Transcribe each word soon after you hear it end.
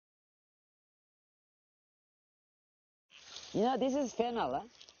You know, this is fennel, huh?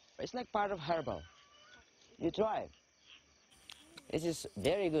 It's like part of herbal. You try it. This is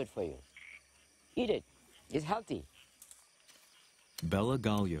very good for you. Eat it. It's healthy. Bella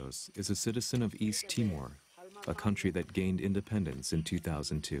Galhos is a citizen of East Timor, a country that gained independence in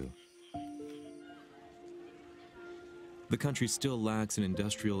 2002. The country still lacks an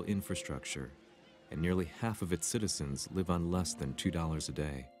industrial infrastructure, and nearly half of its citizens live on less than $2 a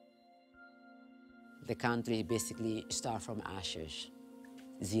day. The country basically starts from ashes,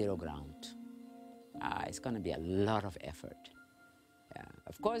 zero ground. It's going to be a lot of effort.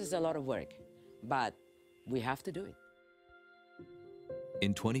 Of course, it's a lot of work, but we have to do it.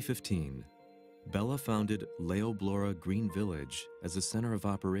 In 2015, Bella founded Leoblora Green Village as a center of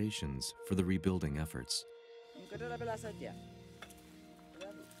operations for the rebuilding efforts.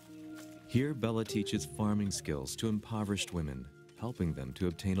 Here, Bella teaches farming skills to impoverished women, helping them to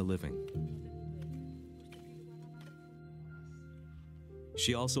obtain a living.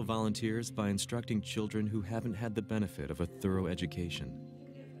 She also volunteers by instructing children who haven't had the benefit of a thorough education.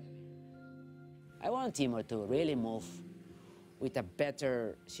 I want Timor to really move with a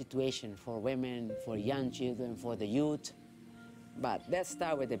better situation for women, for young children, for the youth. But let's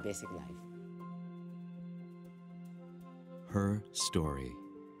start with the basic life. Her story.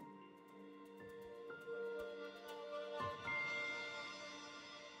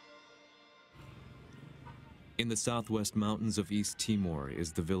 In the southwest mountains of East Timor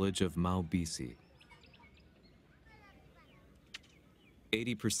is the village of Maubisi.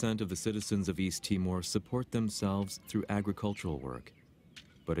 80% of the citizens of East Timor support themselves through agricultural work,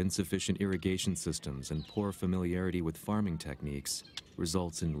 but insufficient irrigation systems and poor familiarity with farming techniques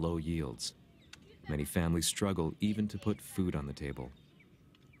results in low yields. Many families struggle even to put food on the table.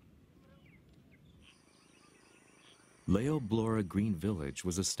 Leoblora Green Village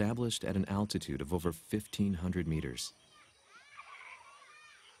was established at an altitude of over 1,500 meters.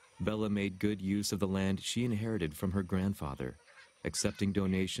 Bella made good use of the land she inherited from her grandfather, accepting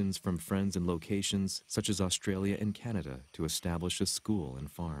donations from friends in locations such as Australia and Canada to establish a school and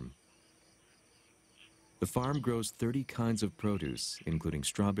farm. The farm grows 30 kinds of produce, including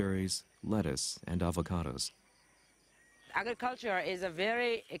strawberries, lettuce, and avocados. Agriculture is a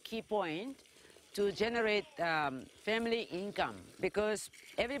very key point to generate family income because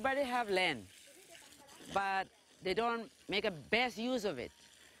everybody have land, but they don't make a best use of it.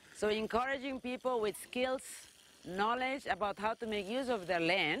 So encouraging people with skills, knowledge about how to make use of their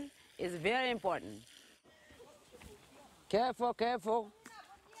land is very important. Careful, careful.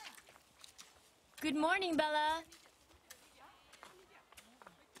 Good morning, Bella.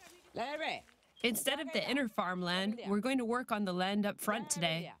 Larry. Instead of the inner farmland, we're going to work on the land up front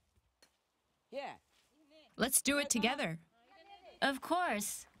today. Yeah. Let's do it together. Of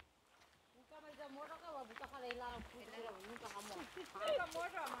course.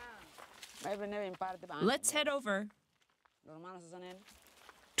 Let's head over.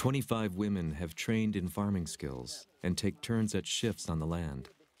 25 women have trained in farming skills and take turns at shifts on the land.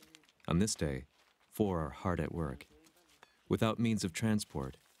 On this day, 4 are hard at work. Without means of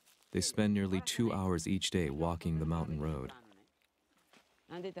transport, they spend nearly 2 hours each day walking the mountain road.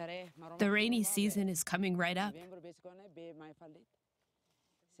 The rainy season is coming right up.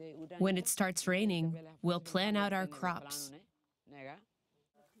 When it starts raining, we'll plan out our crops.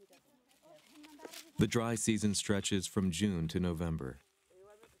 The dry season stretches from June to November.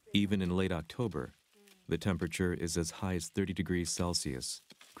 Even in late October, the temperature is as high as 30 degrees Celsius,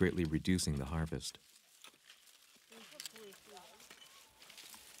 greatly reducing the harvest.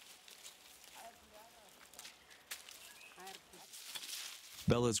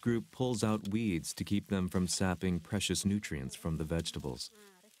 Bella's group pulls out weeds to keep them from sapping precious nutrients from the vegetables.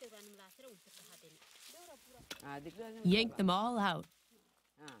 Yank them all out.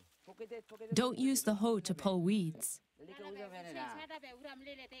 Don't use the hoe to pull weeds.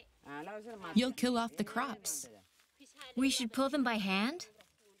 You'll kill off the crops. We should pull them by hand?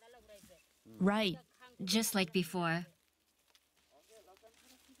 Right. Just like before.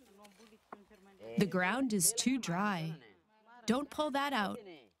 The ground is too dry. Don't pull that out.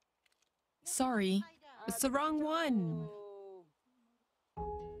 Sorry, it's the wrong one.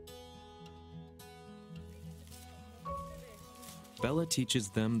 Bella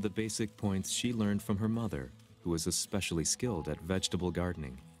teaches them the basic points she learned from her mother, who was especially skilled at vegetable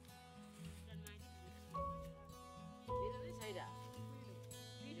gardening.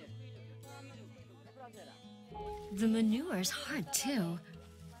 The manure's hard too.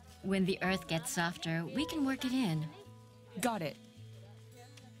 When the earth gets softer, we can work it in. Got it.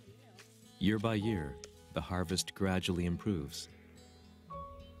 Year by year, the harvest gradually improves.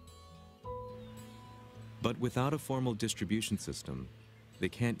 But without a formal distribution system, they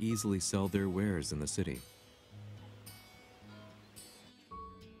can't easily sell their wares in the city.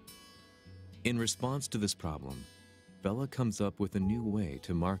 In response to this problem, Bella comes up with a new way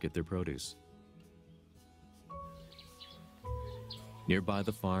to market their produce. Nearby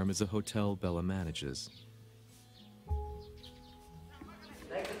the farm is a hotel Bella manages.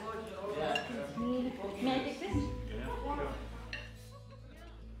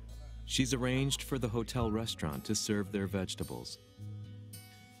 She's arranged for the hotel restaurant to serve their vegetables.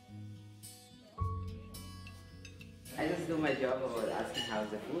 I just do my job about asking how's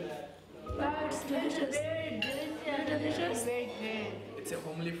the food. It's delicious. Very delicious. Very good. It's a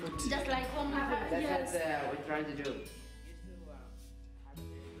homely food. Just like homely food. That's what we're trying to do.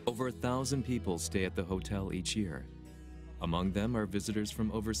 Over 1,000 people stay at the hotel each year. Among them are visitors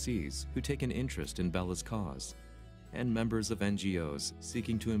from overseas who take an interest in Bella's cause, and members of NGOs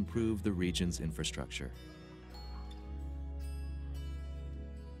seeking to improve the region's infrastructure.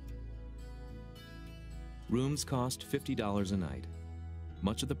 Rooms cost $50 a night.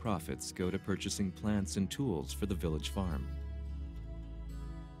 Much of the profits go to purchasing plants and tools for the village farm.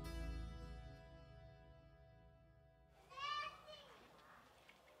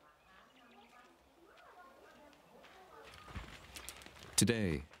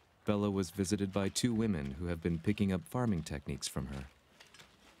 Today, Bella was visited by 2 women who have been picking up farming techniques from her.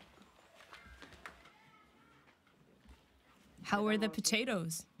 How are the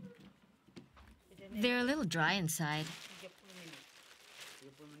potatoes? They're a little dry inside.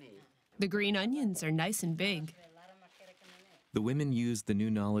 The green onions are nice and big. The women use the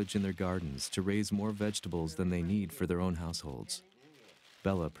new knowledge in their gardens to raise more vegetables than they need for their own households.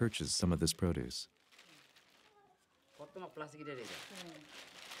 Bella purchased some of this produce.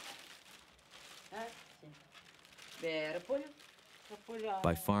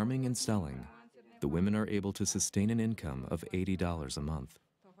 By farming and selling, the women are able to sustain an income of $80 a month.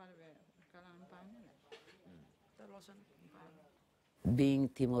 Being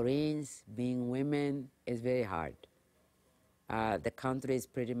Timorines, being women is very hard. The country is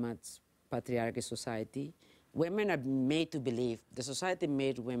pretty much patriarchal society. Women are made to believe, the society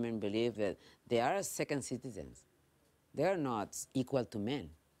made women believe that they are second citizens. They are not equal to men.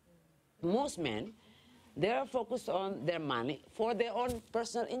 Most men, they are focused on their money for their own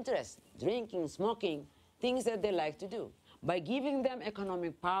personal interest, drinking, smoking, things that they like to do. By giving them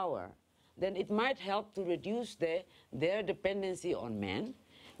economic power, then it might help to reduce their dependency on men.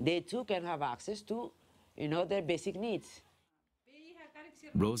 They too can have access to, their basic needs.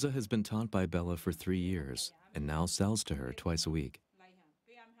 Rosa has been taught by Bella for 3 years and now sells to her twice a week.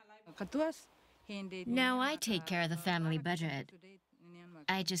 Now I take care of the family budget.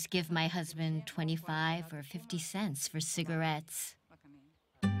 I just give my husband 25 or 50 cents for cigarettes.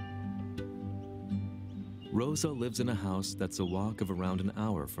 Rosa lives in a house that's a walk of around an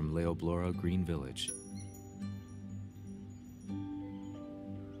hour from Leoblora Green Village.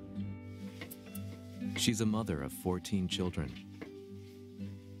 She's a mother of 14 children.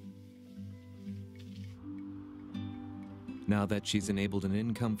 Now that she's enabled an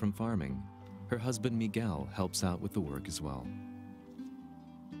income from farming, her husband Miguel helps out with the work as well.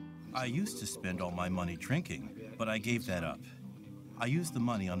 I used to spend all my money drinking, but I gave that up. I use the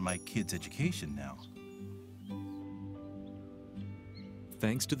money on my kids' education now.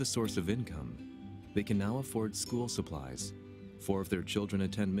 Thanks to the source of income, they can now afford school supplies. 4 of their children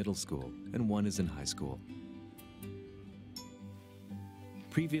attend middle school, and 1 is in high school.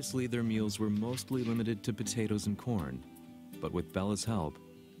 Previously, their meals were mostly limited to potatoes and corn, but with Bella's help,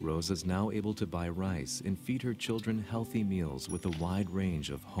 Rosa's now able to buy rice and feed her children healthy meals with a wide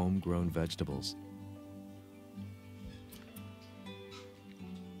range of homegrown vegetables.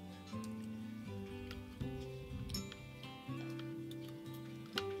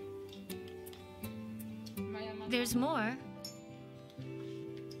 There's more.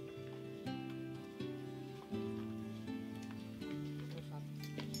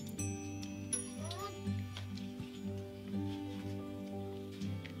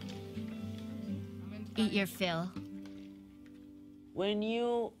 Eat your fill. When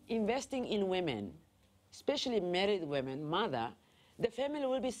you investing in women, especially married women, mother, the family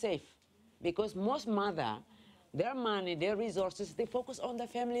will be safe because most mother, their money, their resources, they focus on the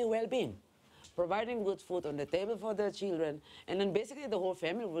family well-being, providing good food on the table for their children, and then basically the whole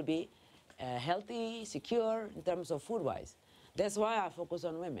family will be healthy, secure in terms of food-wise. That's why I focus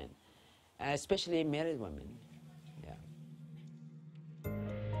on women, especially married women.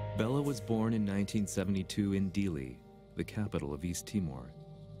 Bella was born in 1972 in Dili, the capital of East Timor.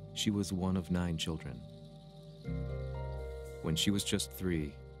 She was one of 9 children. When she was just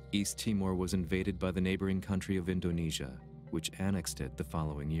 3, East Timor was invaded by the neighboring country of Indonesia, which annexed it the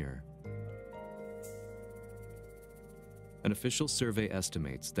following year. An official survey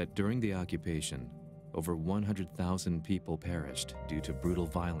estimates that during the occupation, over 100,000 people perished due to brutal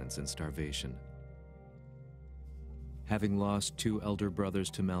violence and starvation. Having lost two elder brothers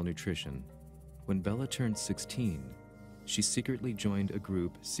to malnutrition, when Bella turned 16, she secretly joined a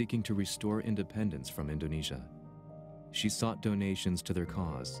group seeking to restore independence from Indonesia. She sought donations to their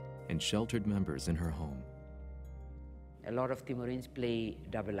cause and sheltered members in her home. A lot of Timorines play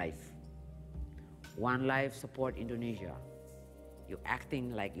double life. One life support Indonesia. You're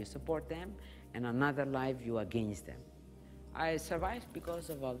acting like you support them, and another life you against them. I survived because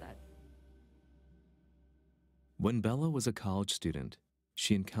of all that. When Bella was a college student,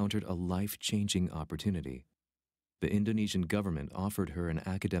 she encountered a life-changing opportunity. The Indonesian government offered her an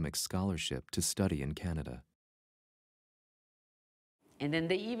academic scholarship to study in Canada. And then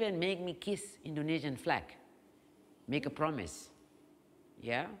they even make me kiss Indonesian flag, make a promise,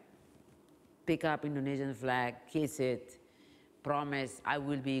 yeah? Pick up Indonesian flag, kiss it, promise I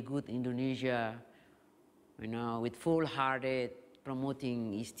will be good Indonesia, you know, with full-hearted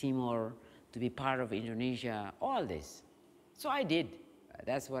promoting East Timor to be part of Indonesia, all this. So I did.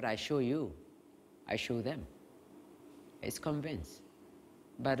 That's what I show you. I show them. It's convinced.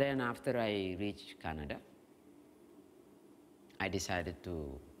 But then after I reached Canada, I decided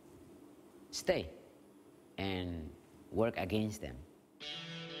to stay and work against them.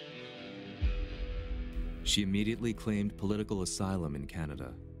 She immediately claimed political asylum in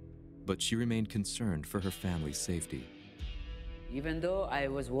Canada, but she remained concerned for her family's safety. Even though I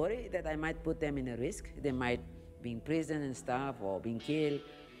was worried that I might put them in a risk, they might be in prison and stuff, or being killed,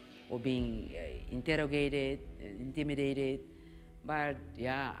 or being interrogated, intimidated. But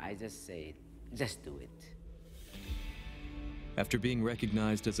yeah, I just said, just do it. After being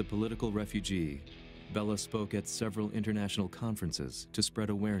recognized as a political refugee, Bella spoke at several international conferences to spread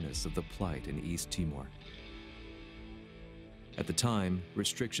awareness of the plight in East Timor. At the time,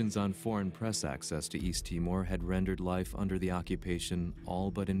 restrictions on foreign press access to East Timor had rendered life under the occupation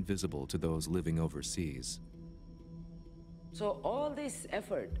all but invisible to those living overseas. So all this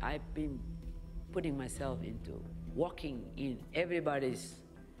effort I've been putting myself into, walking in everybody's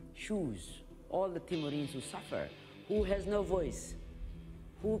shoes, all the Timorines who suffer, who has no voice,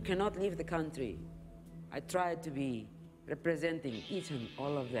 who cannot leave the country. I try to be representing each and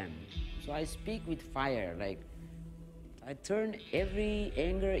all of them. So I speak with fire, like I turn every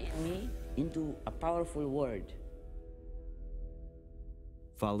anger in me into a powerful word.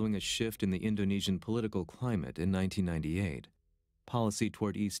 Following a shift in the Indonesian political climate in 1998, policy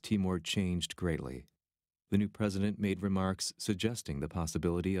toward East Timor changed greatly. The new president made remarks suggesting the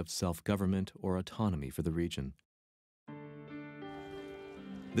possibility of self-government or autonomy for the region.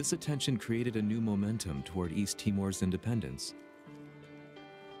 This attention created a new momentum toward East Timor's independence.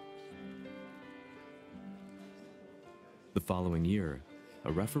 The following year,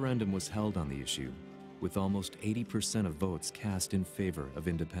 a referendum was held on the issue, with almost 80% of votes cast in favor of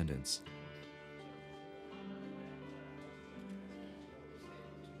independence.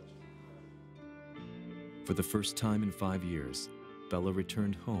 For the first time in 5 years, Bella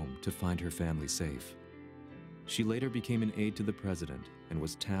returned home to find her family safe. She later became an aide to the president and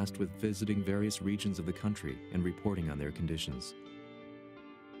was tasked with visiting various regions of the country and reporting on their conditions.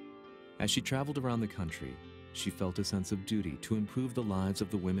 As she traveled around the country, she felt a sense of duty to improve the lives of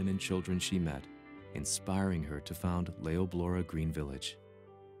the women and children she met, inspiring her to found Leoblora Green Village.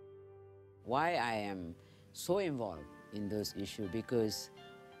 Why I am so involved in those issues, because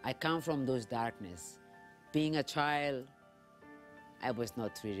I come from those darkness. Being a child, I was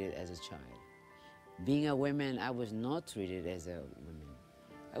not treated as a child. Being a woman, I was not treated as a woman.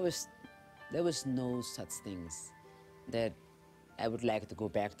 There was no such things that I would like to go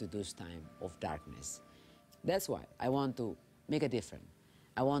back to those times of darkness. That's why I want to make a difference.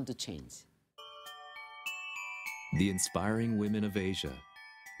 I want to change. The inspiring women of Asia.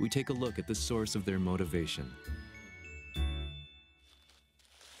 We take a look at the source of their motivation.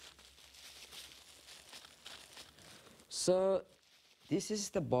 So this is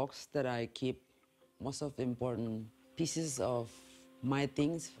the box that I keep most of the important pieces of my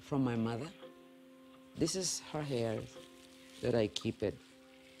things from my mother. This is her hair that I keep it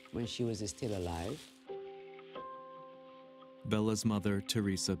when she was still alive. Bella's mother,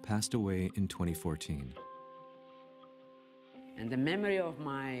 Teresa, passed away in 2014. And the memory of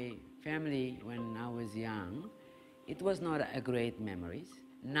my family when I was young, it was not a great memories.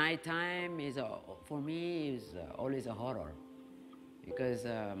 Nighttime is, for me, is always a horror, because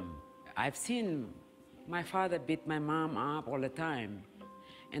I've seen my father beat my mom up all the time.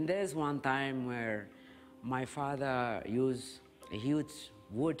 And there's one time where my father used a huge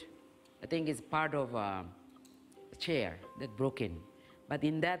wood. I think it's part of a chair that broke in. But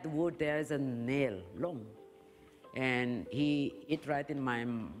in that wood, there is a nail, long. And he hit right in my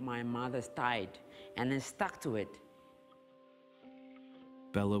mother's thigh and then stuck to it.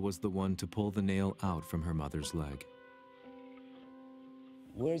 Bella was the one to pull the nail out from her mother's leg.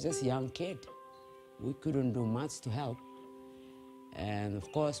 We're just young kid. We couldn't do much to help. And of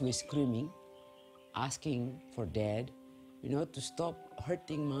course, we're screaming, asking for Dad, to stop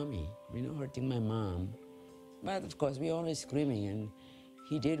hurting Mommy, hurting my mom. But of course, we're always screaming, and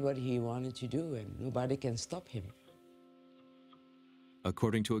he did what he wanted to do, and nobody can stop him.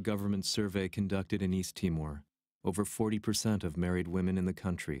 According to a government survey conducted in East Timor, over 40% of married women in the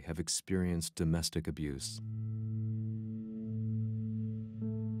country have experienced domestic abuse.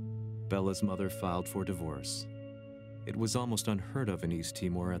 Bella's mother filed for divorce. It was almost unheard of in East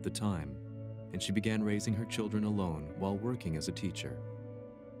Timor at the time, and she began raising her children alone while working as a teacher.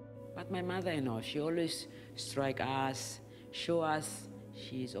 But my mother, she always strike us, show us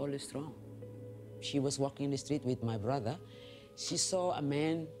she's always strong. She was walking the street with my brother. She saw a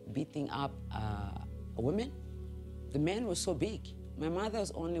man beating up a woman. The man was so big. My mother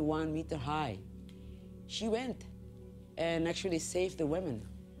was only 1 meter high. She went and actually saved the woman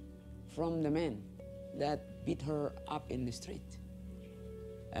from the man that beat her up in the street.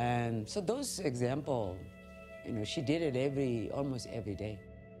 And so those examples, she did it almost every day.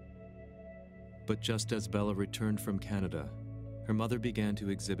 But just as Bella returned from Canada, her mother began to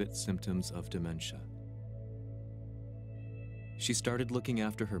exhibit symptoms of dementia. She started looking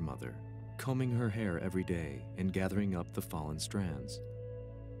after her mother, combing her hair every day and gathering up the fallen strands.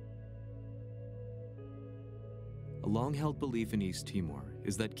 A long-held belief in East Timor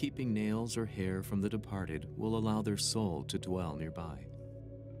is that keeping nails or hair from the departed will allow their soul to dwell nearby.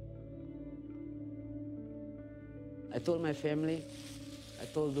 I told my family, I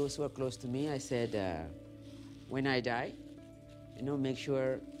told those who are close to me, I said, when I die, make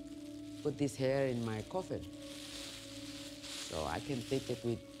sure put this hair in my coffin so I can take it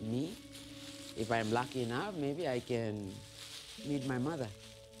with me. If I'm lucky enough, maybe I can meet my mother.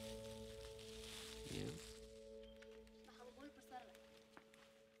 Yeah.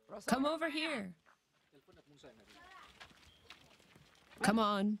 Come over here. Come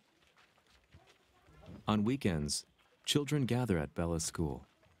on. On weekends, children gather at Bella's school.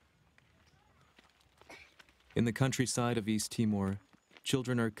 In the countryside of East Timor,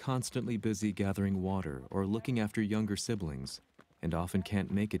 children are constantly busy gathering water or looking after younger siblings, and often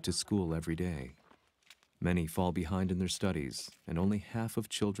can't make it to school every day. Many fall behind in their studies, and only half of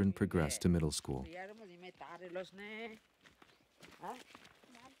children progress to middle school.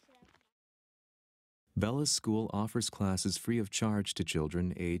 Bella's school offers classes free of charge to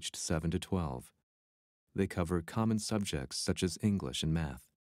children aged 7 to 12. They cover common subjects such as English and math.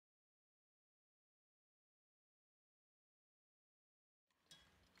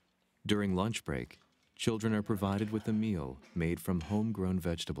 During lunch break, children are provided with a meal made from homegrown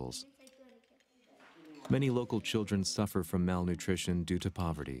vegetables. Many local children suffer from malnutrition due to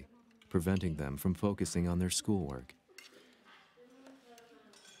poverty, preventing them from focusing on their schoolwork.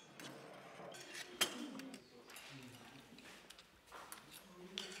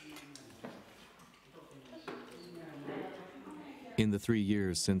 In the 3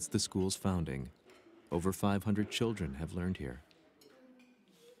 years since the school's founding, over 500 children have learned here.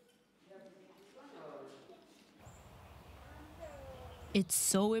 It's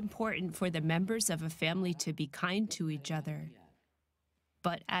so important for the members of a family to be kind to each other.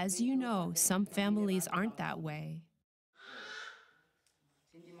 But as you know, some families aren't that way.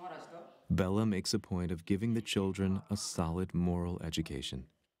 Bella makes a point of giving the children a solid moral education.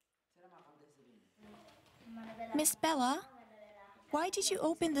 Miss Bella, why did you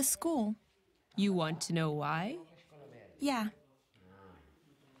open the school? You want to know why? Yeah.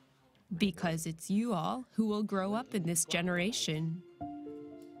 Because it's you all who will grow up in this generation.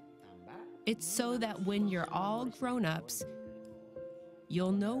 It's so that when you're all grown-ups,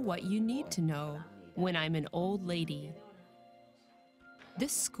 you'll know what you need to know when I'm an old lady.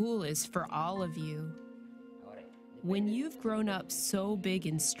 This school is for all of you. When you've grown up so big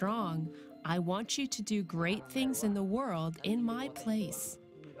and strong, I want you to do great things in the world in my place.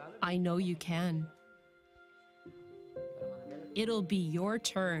 I know you can. It'll be your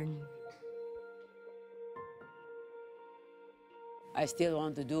turn. I still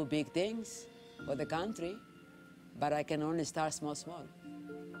want to do big things for the country, but I can only start small.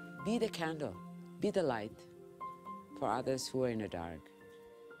 Be the candle, be the light for others who are in the dark.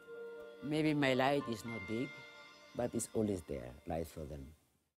 Maybe my light is not big, but it's always there, light for them.